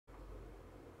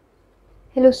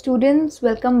Hello students,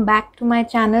 welcome back to my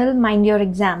channel Mind Your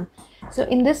Exam. So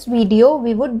in this video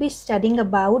we would be studying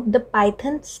about the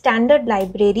Python standard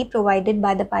library provided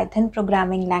by the Python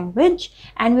programming language,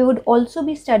 and we would also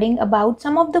be studying about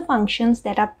some of the functions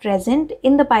that are present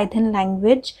in the Python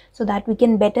language so that we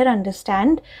can better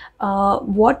understand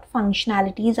what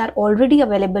functionalities are already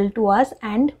available to us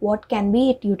and what can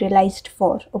be it utilized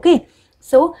for. Okay.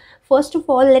 So first of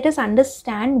all, let us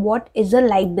understand what is a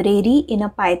library in a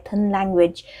Python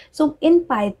language. So in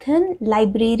Python,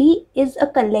 library is a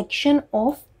collection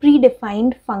of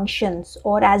predefined functions,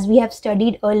 or as we have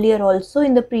studied earlier also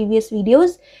in the previous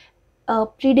videos,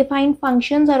 predefined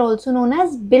functions are also known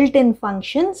as built-in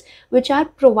functions, which are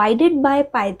provided by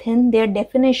Python. Their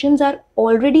definitions are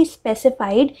already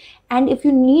specified, and if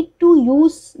you need to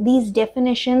use these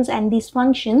definitions and these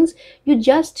functions, you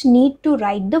just need to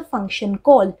write the function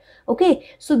call. Okay,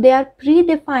 so they are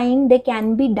predefined, they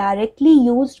can be directly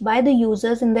used by the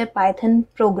users in their Python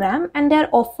program, and they are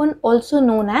often also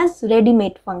known as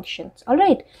ready-made functions. All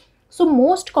right. So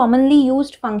most commonly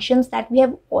used functions that we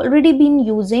have already been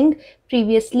using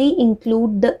previously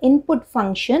include the input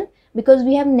function, because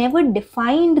we have never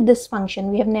defined this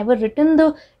function. We have never written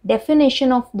the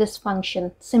definition of this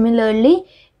function. Similarly,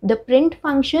 the print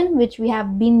function, which we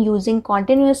have been using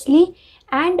continuously,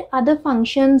 and other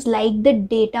functions like the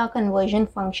data conversion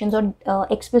functions or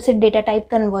explicit data type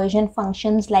conversion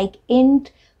functions like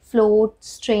int, float,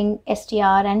 string, str,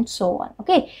 and so on.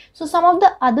 Okay, so some of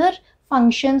the other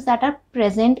functions that are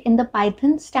present in the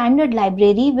Python standard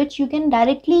library, which you can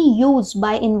directly use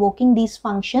by invoking these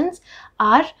functions,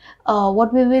 are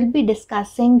what we will be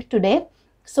discussing today.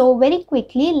 So very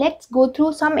quickly, let's go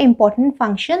through some important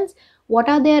functions. What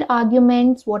are their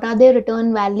arguments, what are their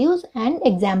return values, and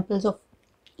examples of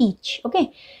each.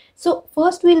 Okay, so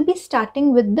first we'll be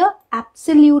starting with the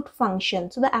absolute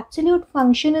function. So the absolute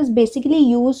function is basically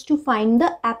used to find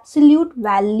the absolute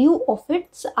value of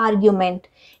its argument.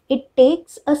 It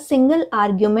takes a single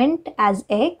argument as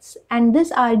x, and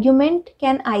this argument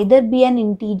can either be an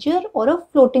integer or a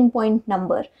floating point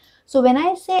number. So when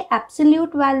I say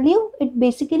absolute value, it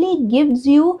basically gives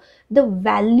you the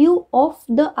value of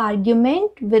the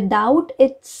argument without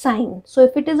its sign. So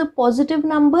if it is a positive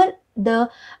number, the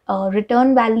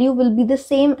return value will be the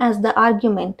same as the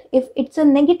argument. If it's a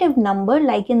negative number,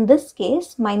 like in this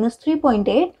case minus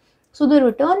 3.8, so the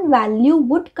return value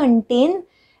would contain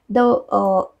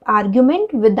the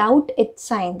argument without its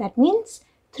sign. That means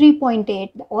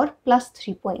 3.8 or plus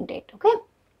 3.8. Okay,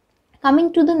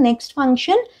 coming to the next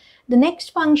function. The next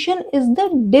function is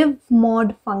the div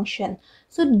mod function.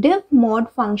 So div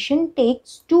mod function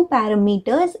takes two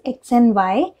parameters x and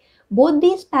y. Both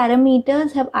these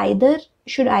parameters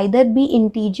should either be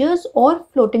integers or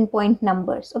floating point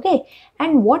numbers. Okay,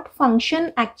 and what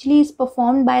function actually is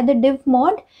performed by the div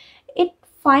mod? It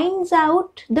finds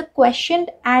out the quotient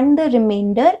and the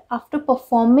remainder after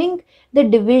performing the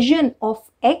division of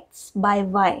x by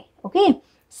y. Okay,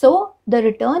 so the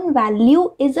return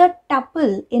value is a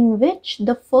tuple in which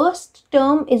the first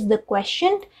term is the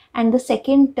quotient and the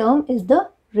second term is the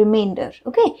remainder.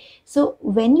 Okay, so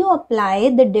when you apply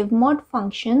the div mod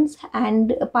functions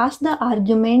and pass the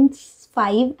arguments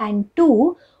 5 and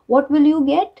 2, what will you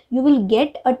get? You will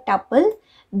get a tuple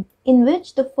in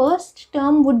which the first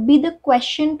term would be the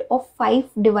quotient of 5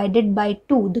 divided by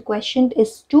 2. The quotient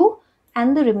is 2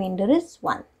 and the remainder is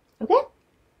 1. Okay.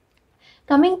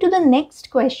 Coming to the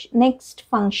next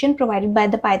function provided by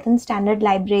the Python standard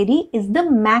library is the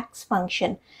max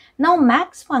function. Now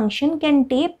max function can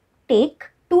take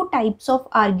two types of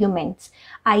arguments.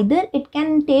 Either it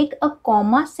can take a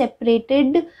comma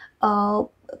separated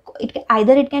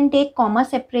it can take comma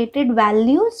separated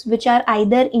values which are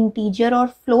either integer or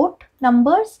float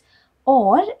numbers,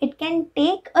 or it can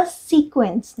take a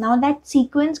sequence. Now that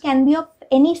sequence can be of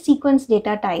any sequence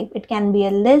data type. It can be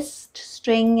a list,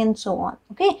 string, and so on.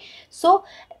 Okay, so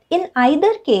in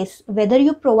either case, whether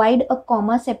you provide a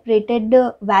comma separated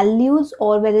values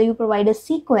or whether you provide a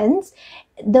sequence,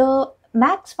 the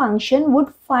max function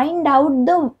would find out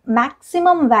the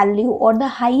maximum value or the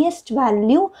highest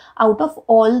value out of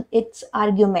all its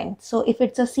arguments. So if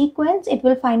it's a sequence, it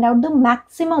will find out the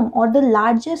maximum or the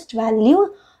largest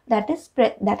value that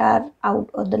are out,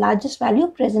 or the largest value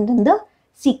present in the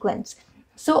sequence.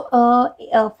 So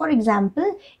for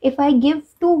example, if I give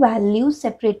two values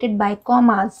separated by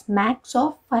commas, max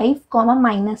of 5 comma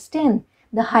minus 10,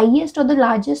 the highest or the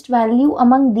largest value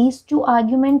among these two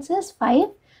arguments is 5.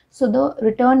 So the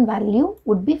return value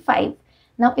would be 5.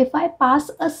 Now if I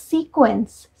pass a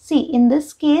sequence, see in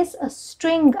this case a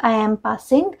string I am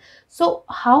passing. So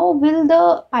how will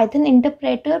the Python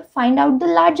interpreter find out the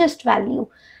largest value?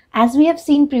 As we have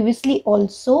seen previously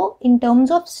also, in terms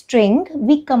of string,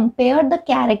 we compare the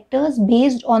characters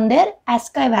based on their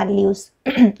ASCII values.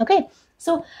 Okay,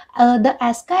 so the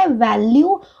ASCII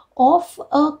value of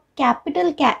a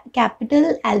capital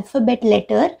alphabet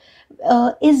letter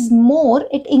is more,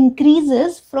 it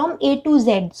increases from A to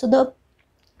Z. So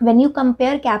when you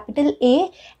compare capital A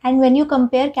and when you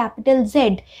compare capital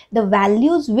Z, the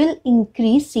values will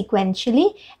increase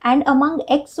sequentially, and among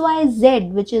X, Y, Z,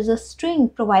 which is a string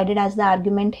provided as the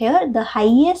argument here, the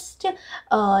highest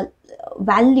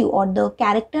value or the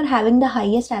character having the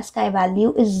highest ASCII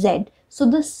value is Z. So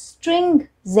the string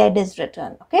Z is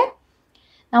returned. Okay.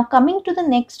 Now coming to the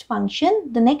next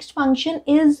function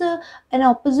is an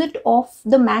opposite of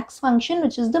the max function,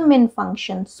 which is the min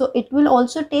function. So it will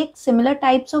also take similar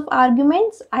types of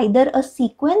arguments, either a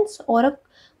sequence or a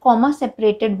comma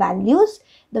separated values.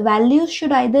 The values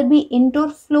should either be int or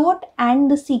float,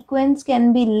 and the sequence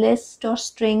can be list or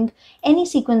string, any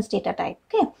sequence data type.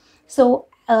 Okay, so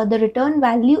the return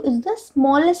value is the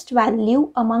smallest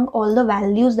value among all the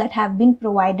values that have been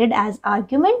provided as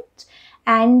arguments.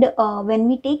 And when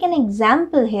we take an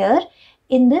example here,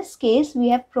 in this case we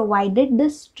have provided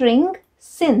the string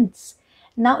since.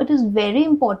 Now it is very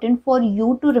important for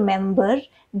you to remember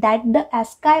that the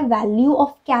ASCII value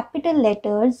of capital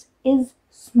letters is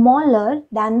smaller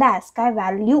than the ASCII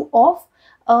value of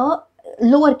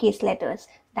lowercase letters.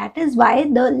 That is why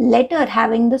the letter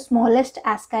having the smallest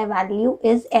ASCII value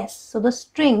is S. So the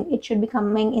string, it should be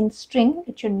coming in string,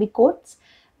 it should be quotes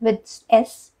with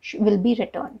S will be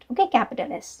returned. Okay,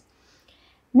 capital S.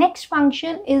 Next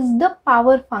function is the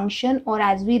power function, or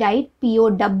as we write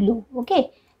POW.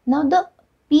 Okay, now the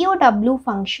POW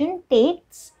function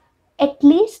takes at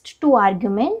least 2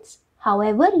 arguments.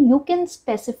 However, you can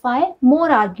specify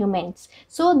more arguments.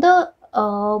 So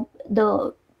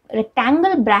the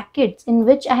rectangle brackets in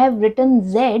which I have written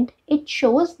Z, it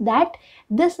shows that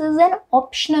this is an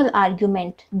optional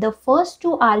argument. The first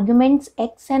 2 arguments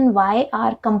X and Y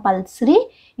are compulsory.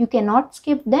 You cannot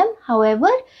skip them. However,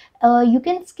 you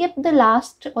can skip the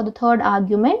last or the third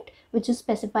argument, which is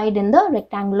specified in the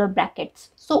rectangular brackets.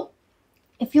 So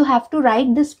if you have to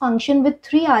write this function with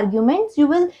 3 arguments, you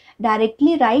will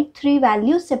directly write 3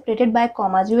 values separated by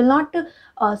commas. You will not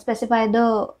specify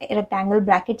the rectangle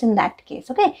brackets in that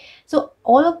case. Okay, so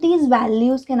all of these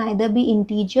values can either be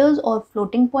integers or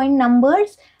floating point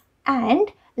numbers.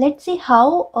 And let's see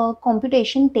how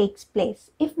computation takes place.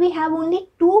 If we have only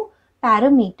 2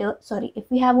 arguments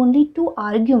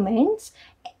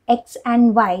X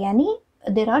and Y, yani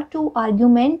there are 2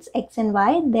 arguments X and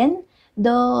Y, then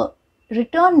the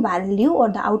return value or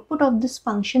the output of this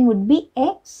function would be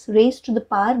X raised to the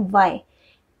power Y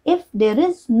if there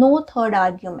is no third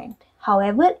argument.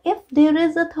 However, if there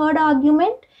is a third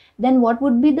argument, then what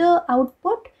would be the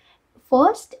output?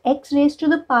 First, X raised to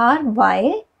the power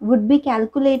Y would be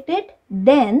calculated,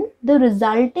 then the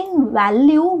resulting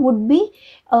value would be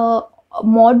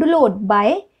moduloed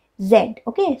by Z.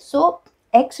 Okay, so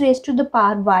X raised to the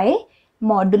power Y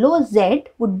modulo Z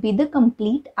would be the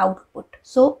complete output.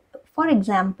 So for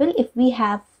example, if we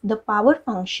have the power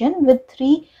function with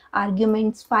 3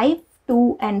 arguments 5,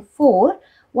 2 and 4,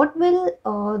 what will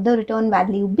the return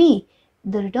value be?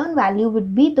 The return value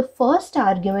would be the first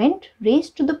argument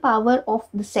raised to the power of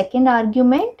the second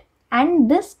argument and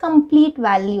this complete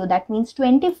value, that means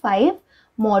 25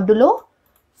 modulo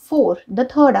 4, the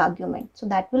third argument. So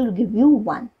that will give you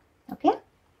 1. Okay.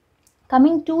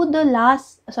 Coming to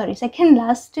the second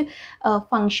last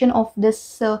function of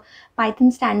this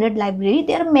Python standard library,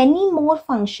 there are many more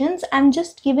functions. I'm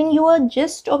just giving you a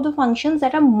gist of the functions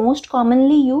that are most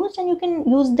commonly used, and you can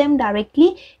use them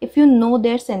directly if you know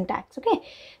their syntax. Okay,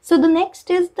 so the next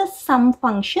is the sum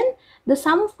function. The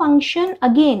sum function,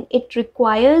 again, it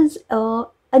requires a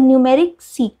numeric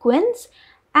sequence,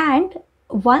 and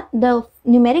the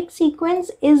numeric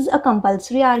sequence is a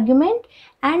compulsory argument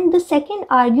and the second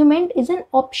argument is an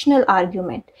optional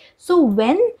argument. So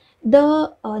when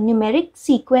the numeric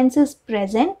sequence is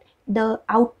present, the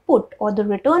output or the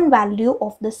return value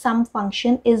of the sum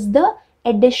function is the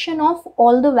addition of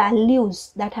all the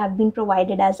values that have been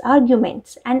provided as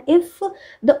arguments. And if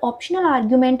the optional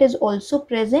argument is also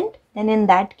present, then in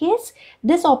that case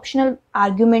this optional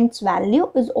argument's value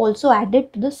is also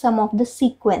added to the sum of the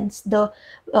sequence, the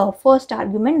first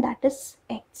argument, that is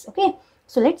X. Okay,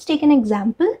 so let's take an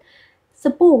example.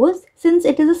 Suppose, since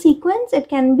it is a sequence, it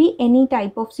can be any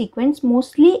type of sequence.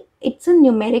 Mostly it's a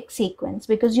numeric sequence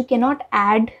because you cannot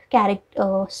add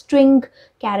string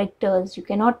characters. You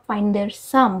cannot find their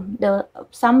sum. The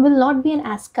sum will not be an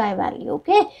ASCII value.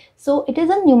 Okay, so it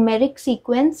is a numeric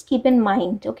sequence. Keep in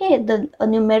mind. Okay, a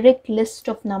numeric list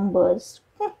of numbers.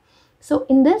 So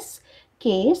in this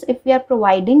case, if we are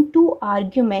providing two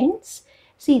arguments,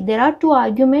 see, there are two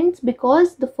arguments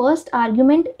because the first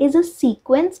argument is a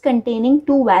sequence containing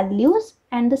two values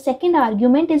and the second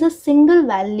argument is a single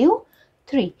value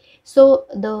 3. So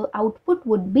the output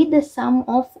would be the sum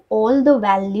of all the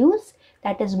values,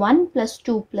 that is 1 plus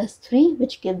 2 plus 3,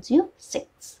 which gives you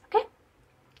 6. Okay.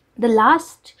 The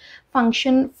last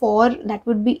function for that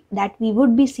we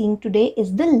would be seeing today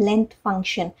is the length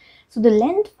function. So the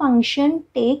length function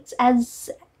takes as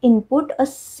input a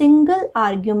single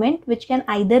argument which can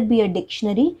either be a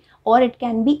dictionary or it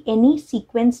can be any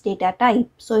sequence data type.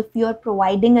 So if you are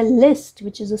providing a list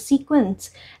which is a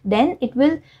sequence, then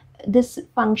this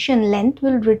function length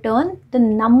will return the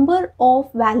number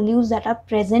of values that are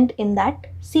present in that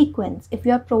sequence. If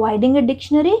you are providing a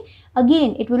dictionary,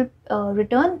 again it will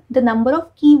return the number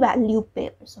of key value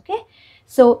pairs. Okay,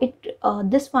 so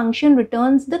this function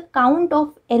returns the count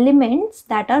of elements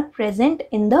that are present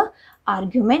in the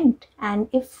argument. And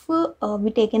if we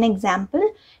take an example,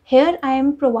 here I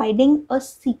am providing a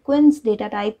sequence data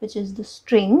type which is the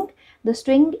string. The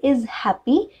string is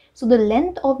happy, so the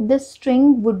length of this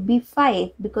string would be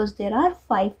 5 because there are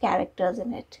 5 characters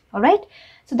in it. All right,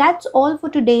 so that's all for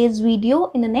today's video.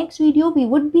 In the next video, we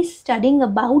would be studying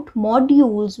about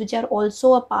modules which are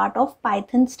also a part of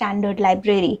Python standard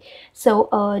library.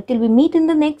 So till we meet in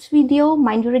the next video,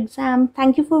 mind your exam.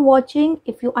 Thank you for watching.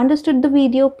 If you understood the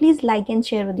video, please like and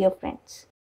share with your friends.